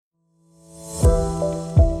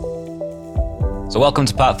So welcome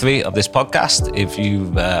to part 3 of this podcast. If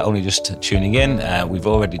you've only just tuning in, we've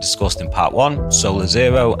already discussed in part 1 Solar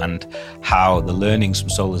Zero and how the learnings from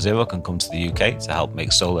Solar Zero can come to the UK to help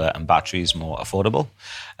make solar and batteries more affordable.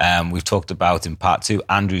 We've talked about in part 2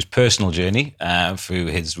 Andrew's personal journey through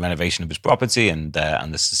his renovation of his property and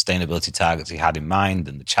the sustainability targets he had in mind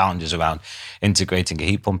and the challenges around integrating a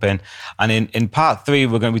heat pump in. And in part 3,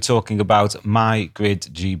 we're going to be talking about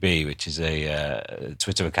MyGridGB, which is a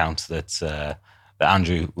Twitter account that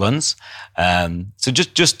Andrew runs. So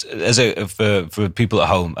just as for people at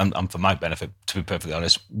home and for my benefit, to be perfectly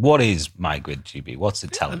honest, what is MyGridGB? What's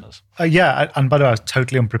it telling us? And by the way, I was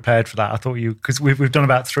totally unprepared for that. I thought because we've done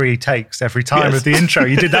about 3 takes every time of the intro.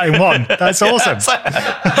 You did that in one. That's awesome.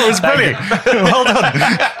 That was brilliant. Well done.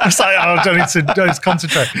 I was like, I don't need to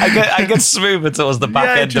concentrate. I get smoother towards the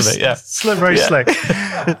back end of it. Yeah, very slick.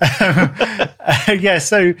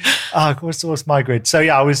 So what's MyGrid? So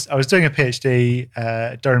I was doing a PhD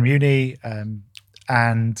at Durham Uni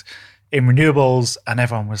and in renewables, and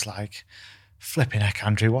everyone was like, flipping heck,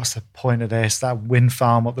 Andrew, what's the point of this? That wind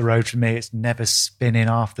farm up the road from me, it's never spinning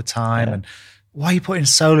half the time. Yeah. And why are you putting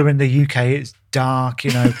solar in the UK? It's dark,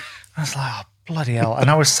 I was like, oh, bloody hell.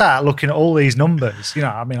 And I was sat looking at all these numbers,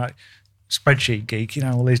 like spreadsheet geek,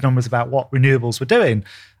 all these numbers about what renewables were doing.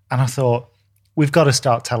 And I thought, we've got to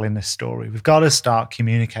start telling this story. We've got to start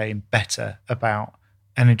communicating better about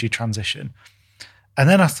energy transition. And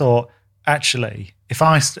then I thought, actually, if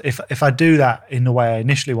I do that in the way I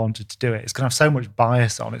initially wanted to do it, it's going to have so much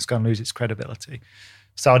bias on, it's going to lose its credibility.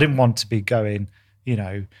 So I didn't want to be going,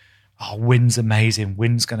 wind's amazing,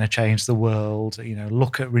 wind's going to change the world,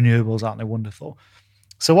 look at renewables, aren't they wonderful?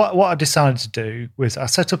 So what I decided to do was I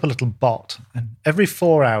set up a little bot, and every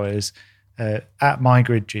 4 hours at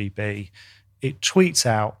MyGridGB, it tweets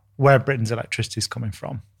out where Britain's electricity is coming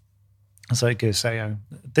from. And so it gives, say,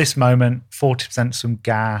 this moment, 40% from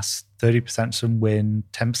gas, 30% from wind,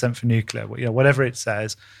 10% for nuclear, whatever it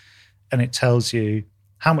says. And it tells you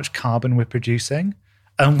how much carbon we're producing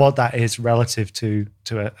and what that is relative to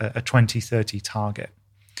a 2030 target.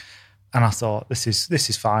 And I thought, this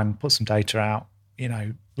is fine, put some data out,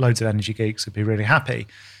 loads of energy geeks would be really happy.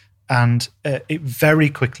 And it very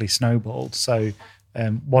quickly snowballed. So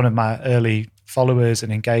one of my early followers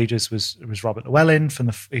and engagers was Robert Llewellyn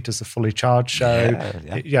he does the Fully Charged show.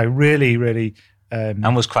 Yeah. Really, really.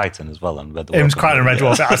 And was Crichton as well on Red Dwarf. It was Crichton and Red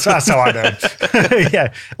Dwarf. That's how I know him.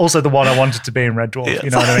 Yeah. Also the one I wanted to be in Red Dwarf. You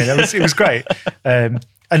know what I mean? It was great.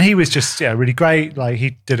 And he was just really great. Like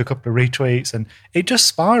he did a couple of retweets and it just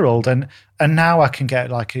spiraled. And now I can get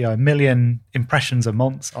like 1 million impressions a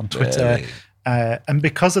month on Twitter. Really? And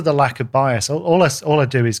because of the lack of bias, all I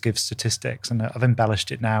do is give statistics, and I've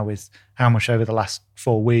embellished it now with how much over the last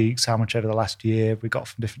 4 weeks, how much over the last year we got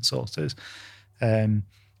from different sources.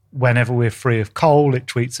 Whenever we're free of coal, it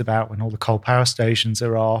tweets about when all the coal power stations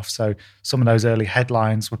are off. So some of those early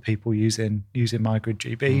headlines were people using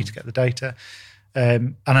MyGridGB to get the data.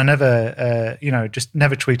 And I never, just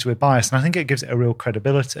never tweeted with bias, and I think it gives it a real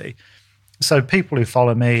credibility. So people who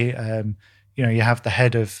follow me, you have the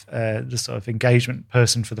head of the sort of engagement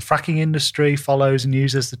person for the fracking industry follows and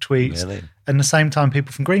uses the tweets. Really? And at the same time,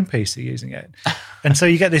 people from Greenpeace are using it. And so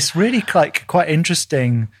you get this really quite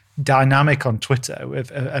interesting dynamic on Twitter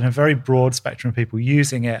and a very broad spectrum of people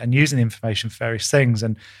using it and using the information for various things.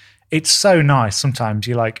 And it's so nice. Sometimes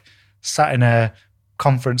you're like sat in a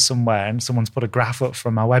conference somewhere and someone's put a graph up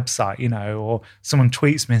from my website, or someone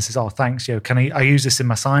tweets me and says, oh, thanks, can I use this in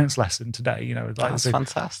my science lesson today? That's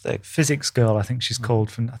fantastic. Physics girl, I think she's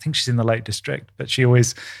called I think she's in the Lake District, but she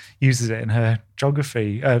always uses it in her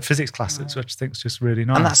physics classes, which I think is just really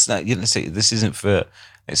nice. And that's not, this isn't for,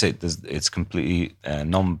 it's completely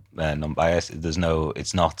non-biased.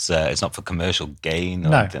 It's not for commercial gain.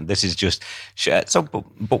 No. This is just shared. So,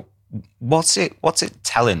 but what's it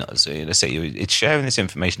telling us? It's sharing this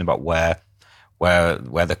information about where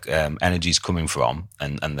the energy is coming from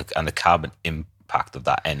and the carbon impact of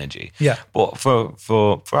that energy. Yeah. But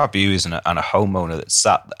for our viewers and a homeowner that's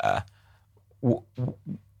sat there,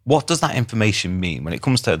 what does that information mean when it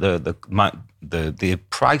comes to the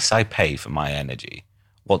price I pay for my energy?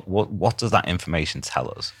 What does that information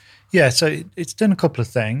tell us? Yeah, so it's done a couple of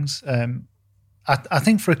things. I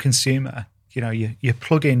think for a consumer, you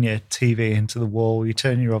plug in your TV into the wall, you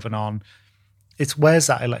turn your oven on. It's where's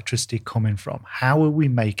that electricity coming from? How are we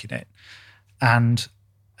making it? And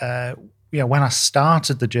when I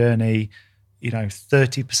started the journey,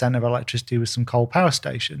 30% of electricity was some coal power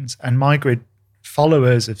stations, and MyGridGB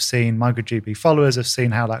followers have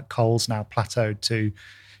seen how that coal's now plateaued to,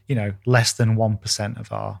 less than 1%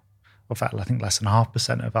 of our, in fact, I think less than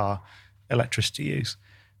 0.5% of our electricity use.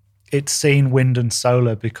 it's seen wind and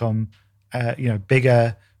solar become,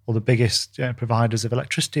 bigger or the biggest providers of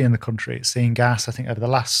electricity in the country. It's seen gas, I think, over the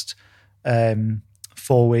last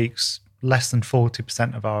 4 weeks, less than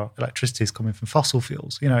 40% of our electricity is coming from fossil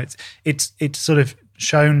fuels. It's sort of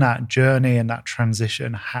shown that journey and that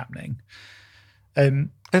transition happening.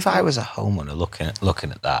 If I was a homeowner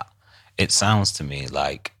looking at that, it sounds to me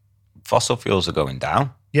like fossil fuels are going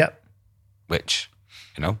down. Yep. Which,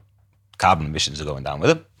 carbon emissions are going down with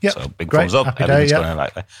them. Yep. So big Great. thumbs up. Happy Everything's day, going in the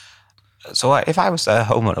right way. So if I was a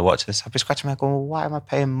homeowner watching this, I'd be scratching my head going, well, why am I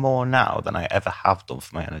paying more now than I ever have done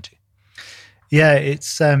for my energy? Yeah,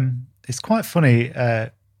 it's quite funny.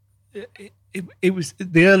 It was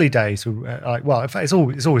the early days were in fact, it's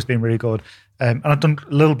always been really good. And I've done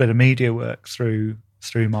a little bit of media work through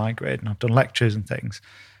MyGrid, and I've done lectures and things.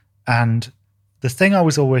 And the thing I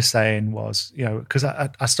was always saying was, because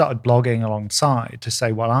I started blogging alongside to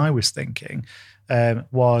say what I was thinking,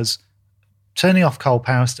 was turning off coal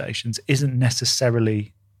power stations isn't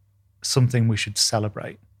necessarily something we should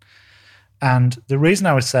celebrate. And the reason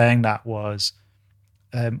I was saying that was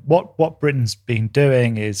what Britain's been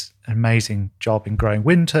doing is an amazing job in growing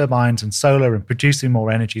wind turbines and solar and producing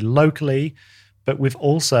more energy locally, but we've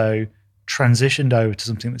also transitioned over to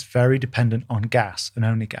something that's very dependent on gas and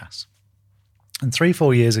only gas. And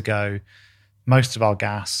 3-4 years ago, most of our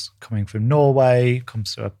gas coming from Norway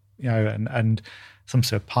comes to and comes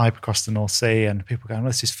to a pipe across the North Sea, and people going, well,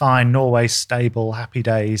 this is fine, Norway's stable, happy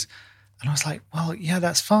days. And I was like, well, yeah,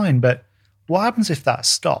 that's fine, but what happens if that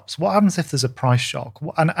stops? What happens if there's a price shock?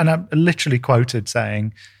 And I literally quoted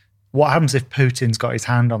saying, what happens if Putin's got his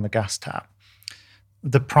hand on the gas tap?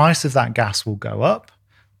 The price of that gas will go up,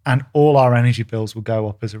 and all our energy bills will go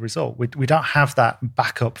up as a result. We don't have that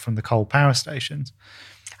backup from the coal power stations.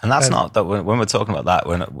 And that's not that when we're talking about that,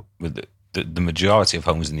 with the majority of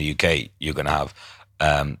homes in the UK, you're going to have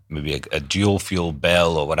maybe a dual fuel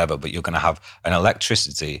bill or whatever, but you're going to have an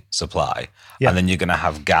electricity supply, and then you're going to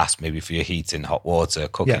have gas maybe for your heating, hot water,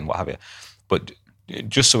 cooking, what have you. But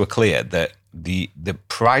just so we're clear, that the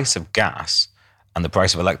price of gas and the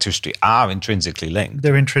price of electricity are intrinsically linked.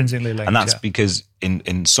 They're intrinsically linked. And that's because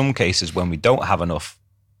in some cases, when we don't have enough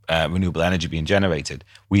renewable energy being generated,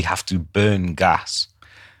 we have to burn gas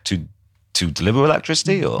to deliver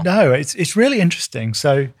electricity? Or no, it's really interesting.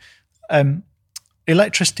 So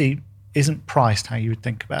electricity isn't priced how you would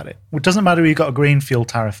think about it. It doesn't matter if you've got a green fuel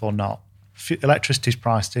tariff or not. Electricity is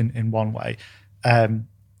priced in one way. And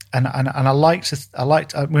I like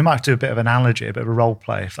to, we might do a bit of analogy, a bit of a role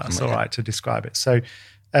play, if that's all right, to describe it. So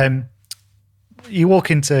you walk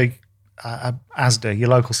into Asda, your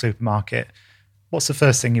local supermarket. What's the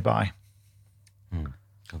first thing you buy?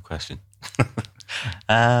 Good question.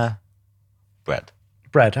 Bread.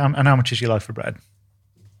 Bread. And how much is your loaf of bread?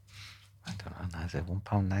 I don't know. Is it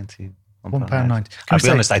 £1.90? £1.90. I'll be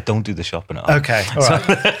honest, I don't do the shopping at all. Okay, all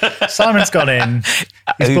right. Simon's gone in.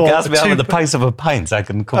 He's you bought asked me out with the price of a pint, I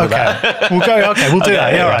can cover that. We'll do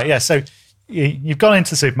that. Yeah, all right, yeah. So you've gone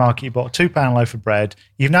into the supermarket, you bought a £2 loaf of bread.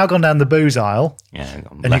 You've now gone down the booze aisle, and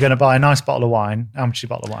you're going to buy a nice bottle of wine. How much is your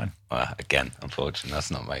bottle of wine? Well, again, unfortunately,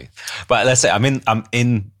 that's not my. But let's say I'm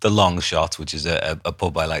in the Long Shot, which is a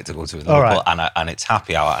pub I like to go to in Liverpool, and it's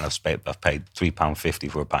happy hour, and I've paid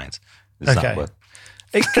 £3.50 for a pint. Does that work?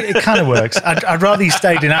 It kind of works. I'd rather you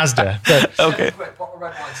stayed in Asda. But okay.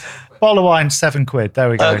 Bottle of wine, £7. There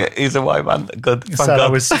we go. Okay, he's a wine man. Good. So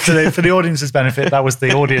that was for the audience's benefit. That was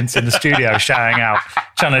the audience in the studio shouting out,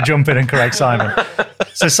 trying to jump in and correct Simon.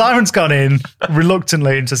 So Simon's gone in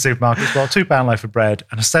reluctantly into supermarkets, bought a £2 loaf of bread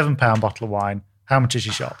and a £7 bottle of wine. How much is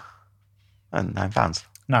your shop? £9.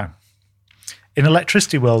 No. In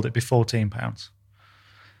electricity world, it'd be £14.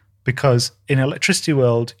 Because in electricity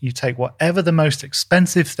world, you take whatever the most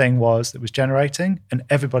expensive thing was that was generating, and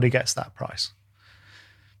everybody gets that price.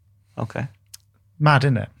 Okay. Mad,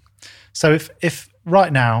 isn't it? So if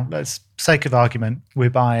right now, let's sake of argument,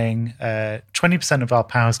 we're buying 20% of our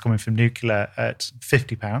power is coming from nuclear at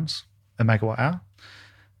 £50 a megawatt hour.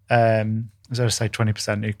 As I say,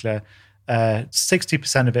 20% nuclear.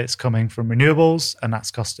 60% of it's coming from renewables, and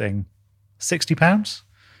that's costing £60.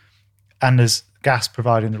 And there's gas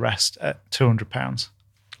providing the rest at £200.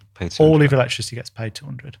 All of electricity gets paid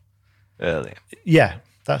 £200. Earlier. Yeah,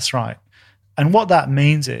 that's right. And what that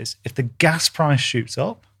means is if the gas price shoots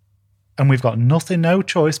up and we've got no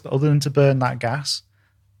choice but other than to burn that gas,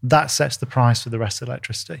 that sets the price for the rest of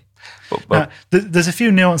electricity. But now, there's a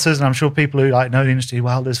few nuances, and I'm sure people who know the industry,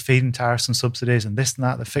 well, there's feed-in tariffs and subsidies and this and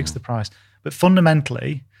that fix the price. But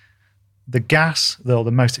fundamentally, the gas, the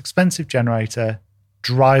most expensive generator,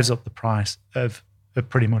 drives up the price of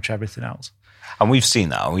pretty much everything else. And we've seen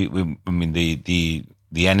that. I mean, the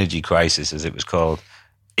the energy crisis, as it was called,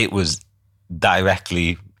 it was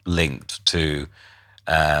directly linked to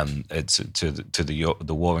the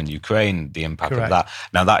war in Ukraine, the impact Correct. of that.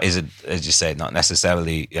 Now that is, as you say, not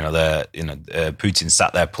necessarily Putin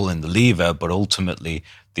sat there pulling the lever, but ultimately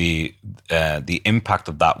the impact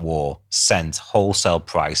of that war sent wholesale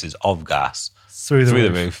prices of gas through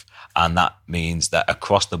the roof. And that means that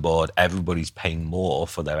across the board, everybody's paying more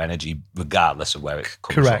for their energy, regardless of where it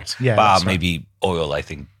comes Correct. from. Yeah, Bar maybe oil, I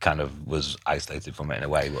think, kind of was isolated from it in a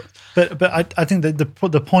way. But I think that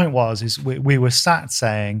the point is we were sat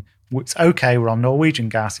saying, it's okay, we're on Norwegian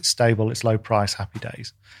gas, it's stable, it's low price, happy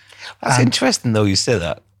days. That's interesting, though, you say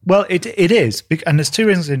that. Well, it is. And there's two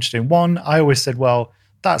reasons interesting. One, I always said, well,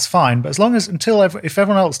 that's fine. But as long as, if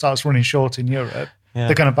everyone else starts running short in Europe,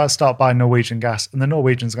 they're going to start buying Norwegian gas, and the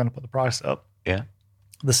Norwegians are going to put the price up. Yeah.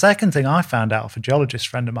 The second thing I found out, a geologist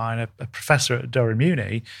friend of mine, a professor at Durham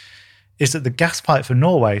Uni, is that the gas pipe for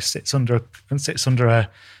Norway sits under a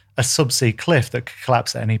subsea cliff that could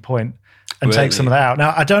collapse at any point and take some of that out.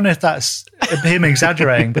 Now, I don't know if that's him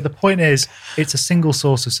exaggerating, but the point is, it's a single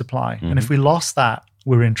source of supply, and if we lost that,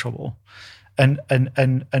 we're in trouble. And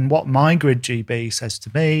what my Grid GB says to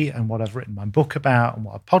me, and what I've written my book about, and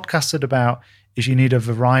what I've podcasted about, is you need a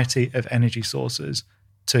variety of energy sources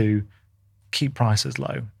to keep prices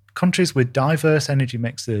low. Countries with diverse energy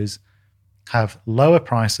mixes have lower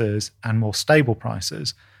prices and more stable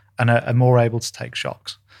prices, and are more able to take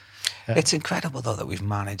shocks. It's incredible, though, that we've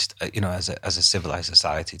managed, as a civilized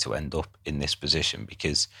society, to end up in this position.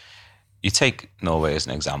 Because you take Norway as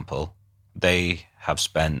an example, they have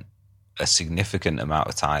spent a significant amount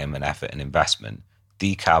of time and effort and investment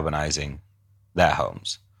decarbonising their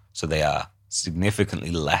homes, so they are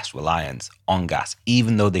significantly less reliant on gas,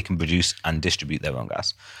 even though they can produce and distribute their own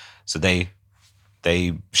gas. So they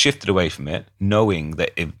shifted away from it, knowing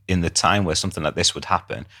that in the time where something like this would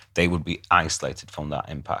happen, they would be isolated from that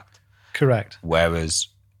impact. Correct. Whereas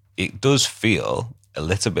it does feel a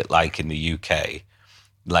little bit like in the UK,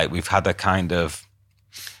 like we've had a kind of,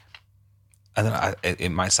 I don't know,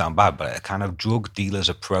 it might sound bad, but a kind of drug dealer's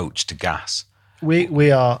approach to gas.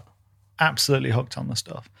 We are absolutely hooked on the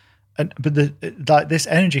stuff. But this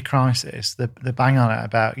energy crisis, the bang on it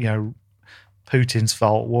about Putin's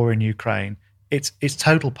fault, war in Ukraine, it's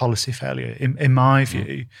total policy failure in my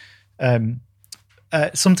view.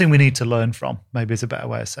 Something we need to learn from, maybe is a better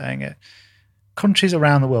way of saying it. Countries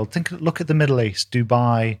around the world, look at the Middle East,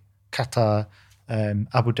 Dubai, Qatar,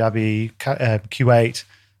 Abu Dhabi, Kuwait.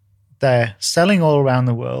 They're selling all around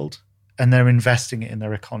the world and they're investing it in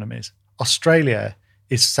their economies. Australia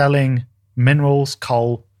is selling minerals,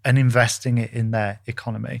 coal, and investing it in their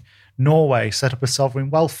economy. Norway set up a sovereign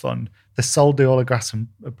wealth fund. They sold the oil and gas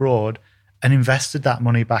abroad and invested that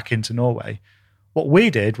money back into Norway. What we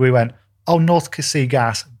did, we went, North Sea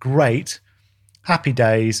gas, great, happy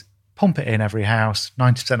days, pump it in every house,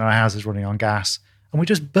 90% of our houses running on gas, and we're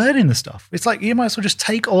just burning the stuff. It's like you might as well just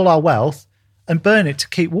take all our wealth and burn it to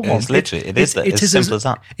keep warm. It's literally, it's as simple as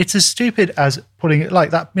that. It's as stupid as putting it like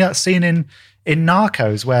that scene in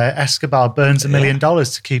Narcos where Escobar burns $1 million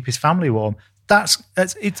to keep his family warm.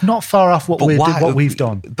 It's not far off what we've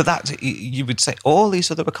done. But that, you would say, all these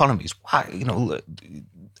other economies. Why?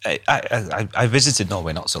 I visited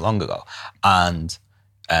Norway not so long ago, and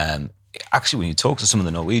actually, when you talk to some of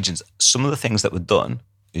the Norwegians, some of the things that were done,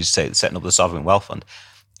 you say setting up the sovereign wealth fund,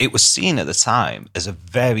 it was seen at the time as a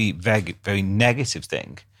very, very, very negative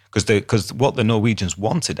thing. Because what the Norwegians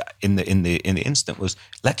wanted in the instant was,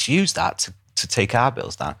 let's use that to take our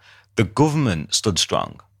bills down. The government stood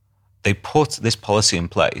strong. They put this policy in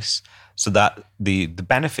place so that the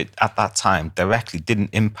benefit at that time directly didn't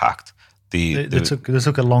impact they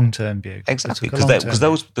took a long-term view. Exactly, because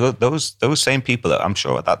those same people that I'm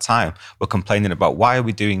sure at that time were complaining about, why are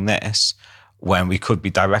we doing this when we could be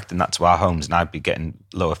directing that to our homes and I'd be getting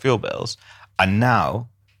lower fuel bills, and now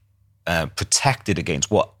protected against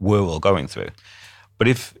what we're all going through. But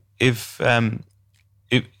if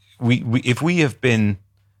we have been,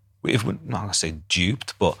 we're not going to say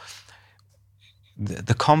duped, but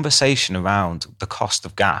the conversation around the cost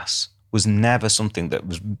of gas was never something that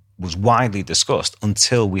was widely discussed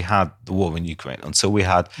until we had the war in Ukraine, until we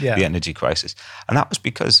had the energy crisis. And that was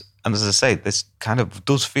because, and as I say, this kind of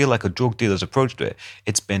does feel like a drug dealer's approach to it.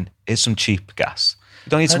 Here's some cheap gas. You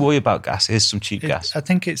don't need to worry about gas. Here's some cheap gas. I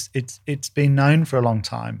think it's been known for a long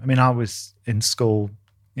time. I mean, I was in school,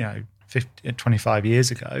 25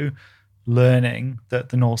 years ago, learning that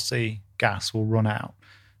the North Sea gas will run out.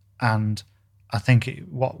 And I think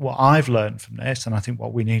what I've learned from this, and I think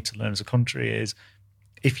what we need to learn as a country, is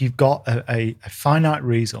if you've got a finite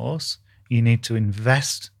resource, you need to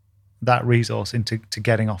invest that resource into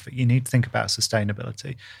getting off it, you need to think about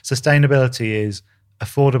sustainability. Sustainability is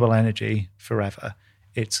affordable energy forever.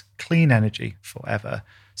 It's clean energy forever.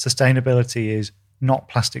 Sustainability is not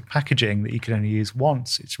plastic packaging that you can only use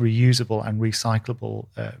once. It's reusable and recyclable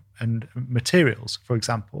and materials, for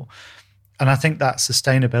example. And I think that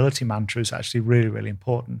sustainability mantra is actually really, really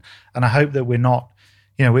important. And I hope that we're not,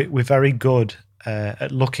 we're very good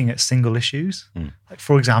at looking at single issues. Like,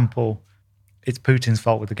 for example, it's Putin's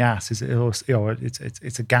fault with the gas. It's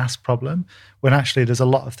a gas problem, when actually there's a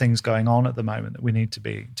lot of things going on at the moment that we need to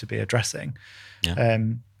be addressing. Yeah.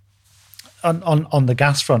 On the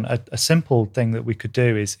gas front, a simple thing that we could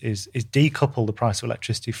do is decouple the price of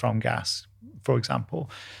electricity from gas, for example.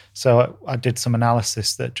 So I did some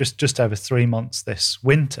analysis that just over 3 months this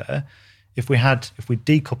winter, if we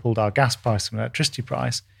decoupled our gas price from electricity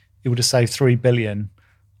price, it would have saved 3 billion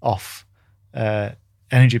off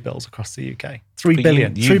energy bills across the UK. 3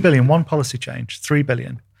 billion. 3 billion, one policy change, 3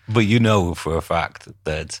 billion. But you know for a fact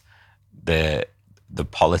that the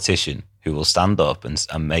politician who will stand up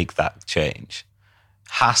and make that change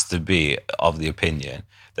has to be of the opinion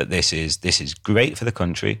that this is great for the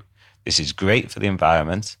country, this is great for the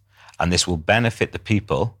environment, and this will benefit the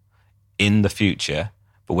people in the future.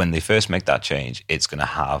 But when they first make that change, it's going to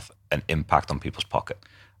have an impact on people's pocket.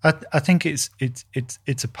 I think it's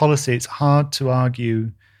a policy. It's hard to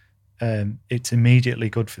argue it's immediately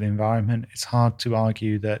good for the environment. It's hard to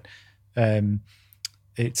argue that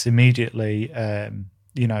it's immediately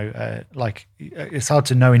it's hard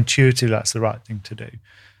to know intuitively that's the right thing to do.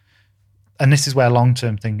 And this is where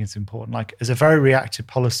long-term thinking is important. Like, as a very reactive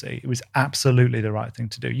policy, it was absolutely the right thing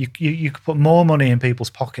to do. You could put more money in people's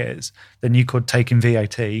pockets than you could take in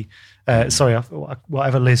VAT.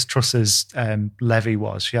 Whatever Liz Truss's levy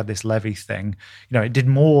was, she had this levy thing. It did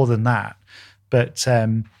more than that. But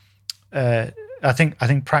I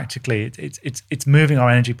think practically it's moving our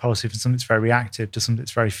energy policy from something that's very reactive to something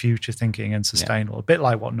that's very future thinking and sustainable. A bit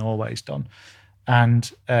like what Norway's done,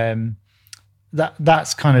 and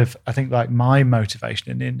that's kind of, I think, like my motivation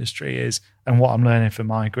in the industry is, and what I'm learning from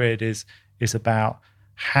MyGrid is about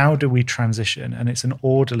how do we transition, and it's an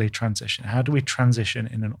orderly transition. How do we transition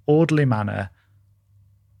in an orderly manner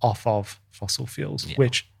off of fossil fuels,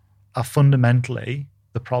 which are fundamentally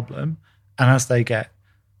the problem, and as they get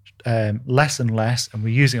less and less, and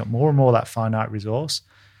we're using up more and more of that finite resource,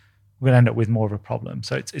 we're going to end up with more of a problem.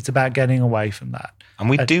 So it's about getting away from that. And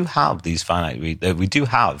we do have these we do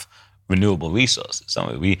have renewable resources.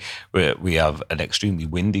 We have an extremely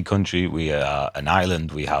windy country. We are an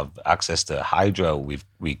island. We have access to hydro.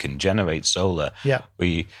 We can generate solar. Yeah.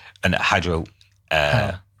 And hydro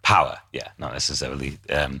power. Yeah, not necessarily.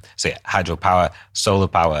 Hydro power, solar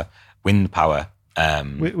power, wind power.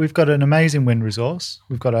 We've got an amazing wind resource.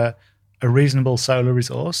 We've got a reasonable solar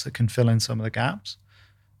resource that can fill in some of the gaps.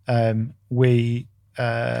 We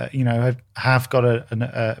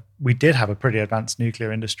did have a pretty advanced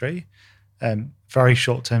nuclear industry. Very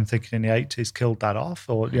short-term thinking in the 80s killed that off,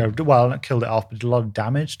 not killed it off, but did a lot of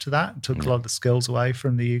damage to that. It took a lot of the skills away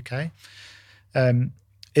from the UK.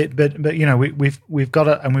 We've got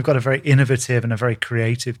a very innovative and a very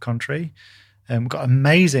creative country. We've got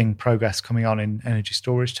amazing progress coming on in energy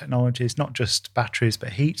storage technologies, not just batteries,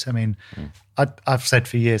 but heat. I mean, I've said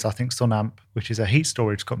for years, I think Sunamp, which is a heat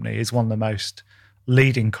storage company, is one of the most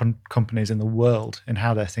leading companies in the world in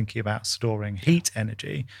how they're thinking about storing heat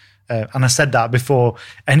energy. And I said that before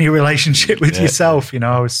any relationship with yourself.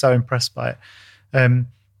 I was so impressed by it. And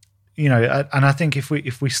I think if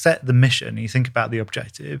we set the mission, you think about the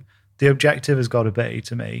objective has got to be,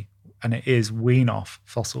 to me, and it is, wean off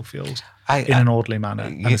fossil fuels in an orderly manner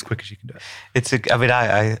and as quick as you can do it.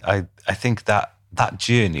 I think that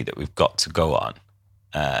journey that we've got to go on.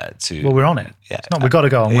 We're on it. Yeah, it's not we've got to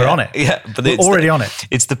go on. We're on it. Yeah, but we're already on it.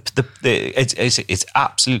 It's it's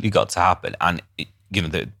absolutely got to happen. And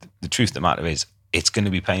the truth of the matter is, it's going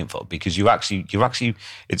to be painful, because you actually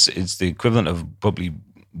it's the equivalent of probably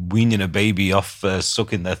weaning a baby off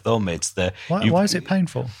sucking their thumb. Why is it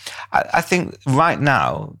painful? I think right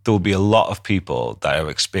now there will be a lot of people that are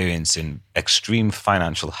experiencing extreme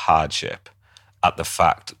financial hardship at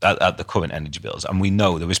the current energy bills, and we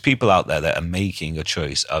know there is people out there that are making a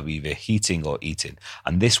choice of either heating or eating,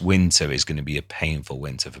 and this winter is going to be a painful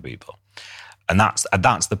winter for people, and that's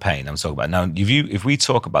the pain I'm talking about. Now, if we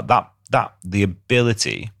talk about that the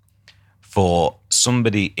ability for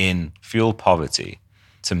somebody in fuel poverty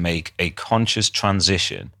to make a conscious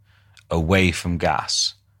transition away from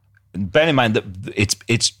gas, bear in mind that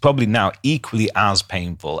it's probably now equally as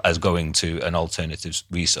painful as going to an alternative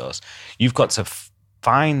resource. You've got to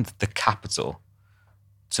find the capital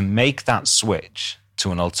to make that switch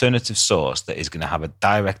to an alternative source that is going to have a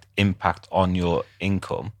direct impact on your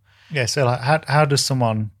income. Yeah, so like how does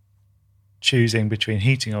someone choosing between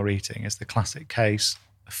heating or eating is the classic case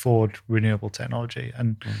afford renewable technology?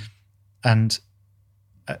 And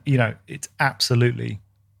you know, it's absolutely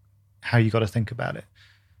how you got to think about it,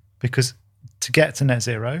 because to get to net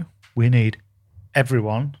zero, we need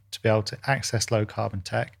everyone to be able to access low carbon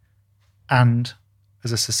tech, and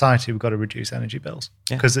as a society, we've got to reduce energy bills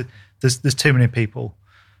because there's too many people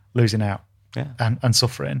losing out and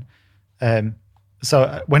suffering.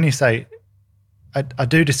 So when you say, I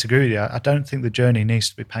do disagree with you. I don't think the journey needs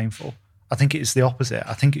to be painful. I think it's the opposite.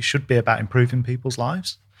 I think it should be about improving people's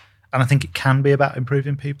lives. And I think it can be about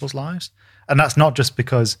improving people's lives. And that's not just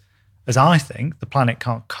because, as I think, the planet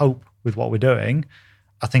can't cope with what we're doing.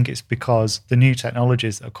 I think it's because the new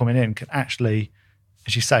technologies that are coming in can actually,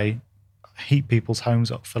 as you say, heat people's homes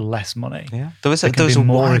up for less money. Yeah, there was a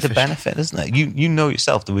wider benefit, isn't there? You know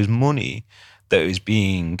yourself, there was money that was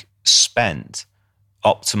being spent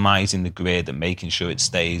optimizing the grid and making sure it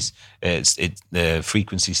stays, the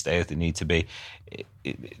frequency stay as they need to be.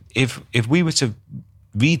 If we were to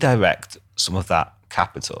redirect some of that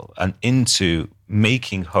capital and into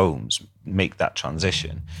making homes, make that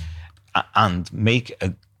transition, and make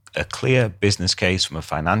a clear business case from a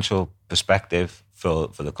financial perspective for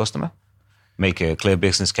the customer, make a clear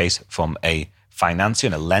business case from a financier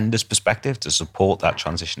and a lender's perspective to support that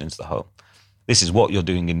transition into the home. This is what you're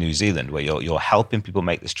doing in New Zealand, where you're helping people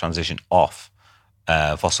make this transition off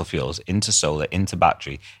fossil fuels into solar, into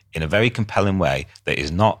battery, in a very compelling way that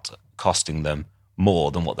is not costing them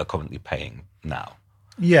more than what they're currently paying now.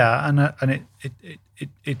 Yeah, and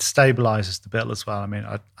it stabilizes the bill as well. I mean,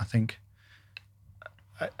 I think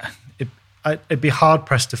it'd be hard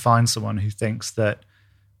pressed to find someone who thinks that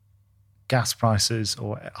gas prices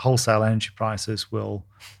or wholesale energy prices will,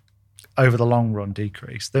 over the long run,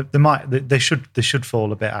 decrease. They should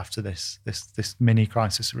fall a bit after this mini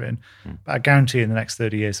crisis we're in. But I guarantee in the next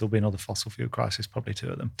 30 years there'll be another fossil fuel crisis, probably two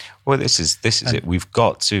of them. Well, this is it. We've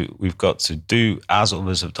got to do as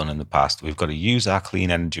others have done in the past. We've got to use our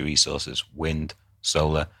clean energy resources, wind,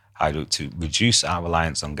 solar, hydro, to reduce our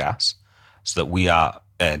reliance on gas, so that we are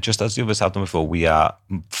just as the others have done before. We are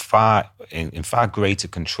in far greater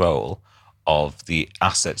control of the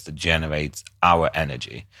assets that generate our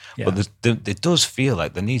energy. Yeah. But it does feel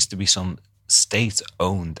like there needs to be some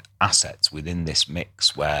state-owned assets within this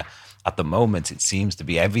mix, where at the moment it seems to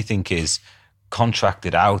be everything is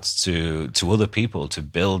contracted out to other people to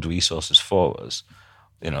build resources for us.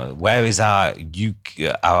 You know, where is our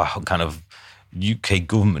kind of UK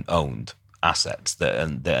government-owned assets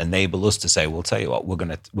that enable us to say, "We'll tell you what,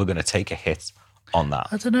 we're gonna take a hit on that"?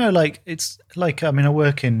 I don't know. Like it's like, I mean, I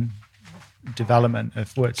worked in development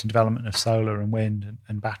of solar and wind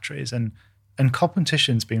and batteries, and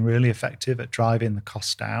competition's been really effective at driving the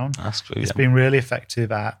costs down. That's true. It's been really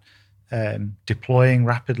effective at deploying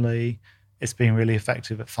rapidly. It's been really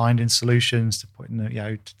effective at finding solutions to put in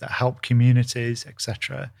that help communities,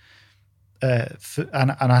 etc.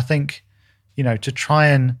 And I think to try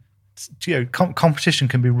and competition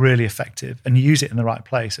can be really effective, and use it in the right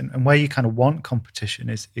place. And where you kind of want competition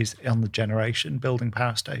is on the generation, building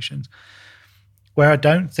power stations. Where I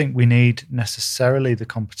don't think we need necessarily the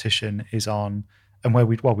competition is on, and where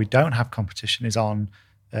we don't have competition is on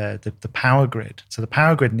the power grid. So the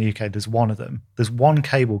power grid in the UK, there's one of them. There's one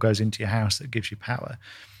cable goes into your house that gives you power.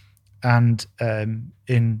 And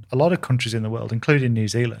in a lot of countries in the world, including New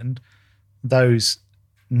Zealand, those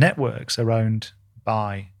networks are owned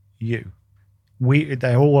by you.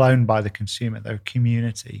 They're all owned by the consumer. They're a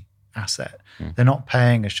community asset. They're not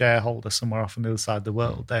paying a shareholder somewhere off on the other side of the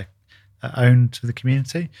world. They're owned to the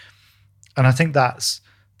community. And I think that's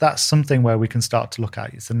something where we can start to look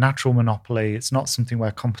at. It's a natural monopoly. It's not something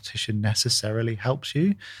where competition necessarily helps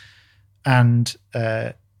you. And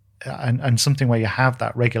something where you have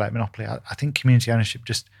that regulated monopoly. I think community ownership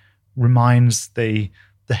just reminds the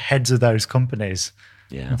heads of those companies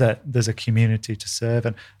that there's a community to serve.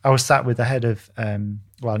 And I was sat with the head of on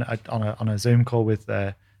a Zoom call with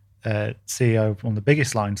the CEO of one of the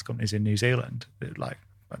biggest lines companies in New Zealand, like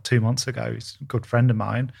about 2 months ago. He's a good friend of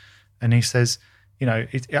mine, and he says,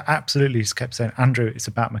 it absolutely, he kept saying, "Andrew, it's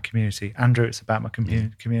about my community. Andrew, it's about my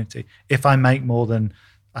community. If I make more than,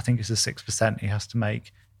 I think it's a 6% he has to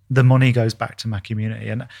make, the money goes back to my community."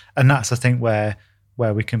 And that's, I think, where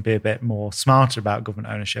we can be a bit more smarter about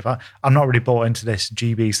government ownership. I'm not really bought into this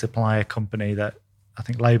GB supplier company that I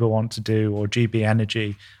think Labour want to do, or GB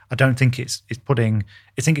Energy. I don't think it's putting.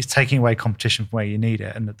 I think it's taking away competition from where you need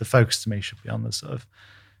it, and that the focus to me should be on the sort of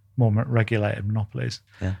more regulated monopolies.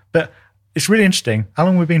 Yeah. But it's really interesting. How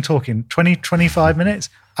long have we been talking? 20, 25 minutes?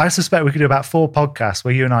 I suspect we could do about 4 podcasts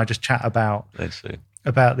where you and I just chat about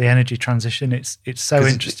the energy transition. It's so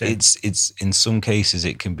interesting. It's in some cases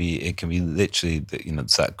it can be literally,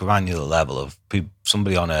 it's that granular level of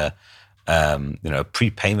somebody on a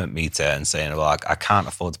prepayment meter and saying, well, I can't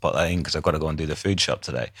afford to put that in because I've got to go and do the food shop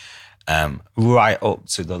today. Right up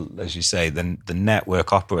to as you say, the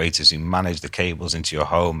network operators who manage the cables into your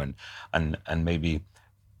home and maybe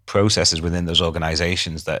processes within those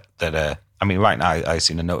organizations that are, right now I've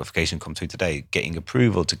seen a notification come through today, getting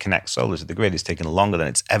approval to connect solar to the grid is taking longer than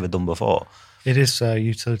it's ever done before. It is a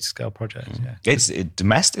utility scale project. Yeah, it's a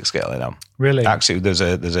domestic scale now. Really, actually, there's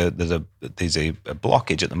a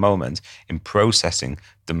blockage at the moment in processing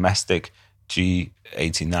domestic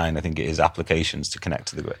G89, I think it is, applications to connect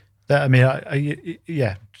to the grid.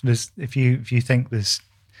 If you think there's,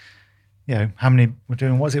 how many we're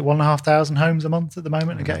doing? What is it? 1,500 homes a month at the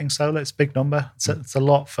moment are getting solar. It's a big number. It's a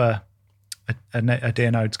lot for a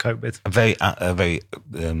DNO to cope with. A very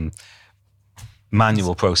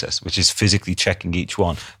manual process, which is physically checking each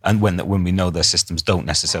one, and when we know their systems don't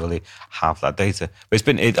necessarily have that data. But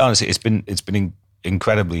it's been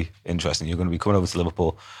incredibly interesting. You're going to be coming over to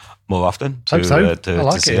Liverpool more often to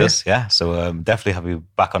see us. Yeah, so definitely have you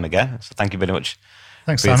back on again. So thank you very much.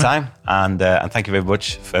 Thanks for your Simon. time, and thank you very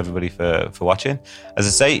much for everybody for watching. As I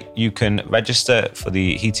say, you can register for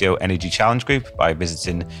the Heatio Energy Challenge Group by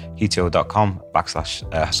visiting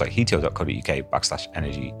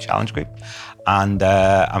heatio.co.uk/energy challenge group, and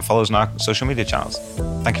follow us on our social media channels.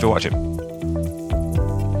 Thank you for watching.